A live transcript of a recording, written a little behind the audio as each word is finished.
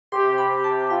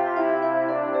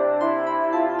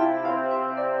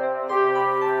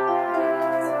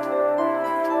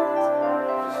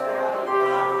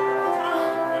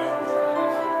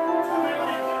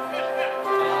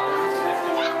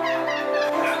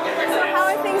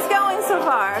are things going so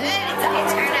far? Good. It's a good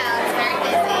turnout. It's very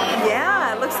busy.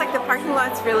 Yeah, it looks like the parking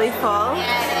lot's really full.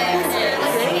 Yeah, it is.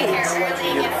 Great. Get here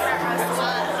early, get front row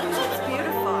spot. It's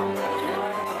beautiful.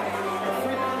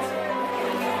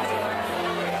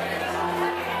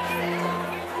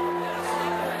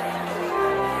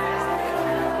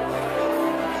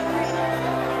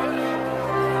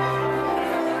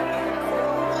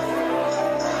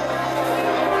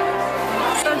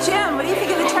 Jim, what do you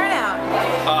think of the turnout?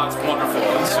 It's wonderful.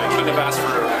 I couldn't have asked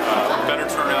for a better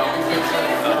turnout.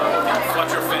 The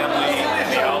Fletcher family and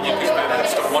the outlook has been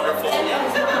just a wonderful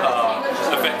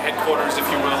event headquarters, if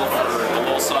you will, for the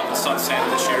Little Sun, the Sun Santa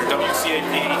this year.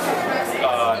 WCAP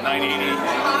 980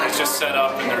 is just set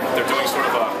up, and they're doing sort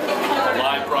of a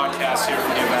live broadcast here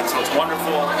for the event, so it's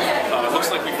wonderful. It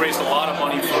looks like we've raised a lot of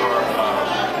money for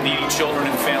needy children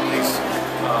and families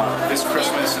this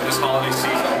Christmas and this holiday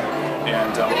season.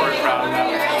 And we're very proud of that.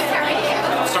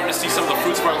 I'm starting to see some of the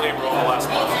fruits of our labor over the last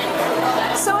month.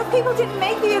 So if people didn't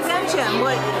make the event, Jim,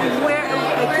 where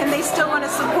can they still want to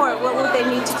support? What would they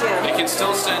need to do? They can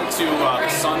still send to the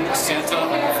Sun Santa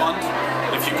Fund.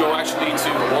 If you go actually to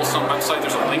the Little Sun website,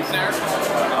 there's a link there.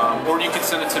 Or you can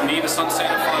send it to me, the Sun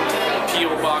Santa Fund,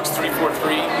 P.O. Box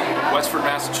 343, Westford,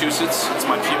 Massachusetts. It's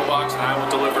my P.O. Box, and I will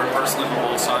deliver it personally to the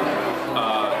Little Sun.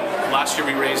 Last year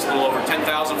we raised a little over $10,000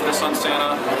 for the Sun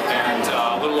Santa, and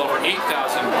a little over $8,000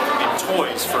 in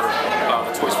toys for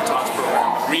the Toys for Tots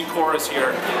program. Green Corps is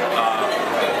here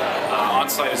on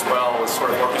site as well, is sort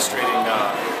of orchestrating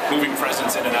moving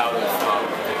presents in and out of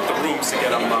the rooms to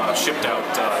get them shipped out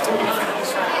to needy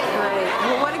families. Right.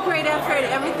 Well, what a great effort.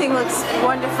 Everything looks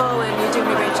wonderful, and you're doing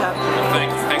a great job. Well,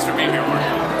 thank you.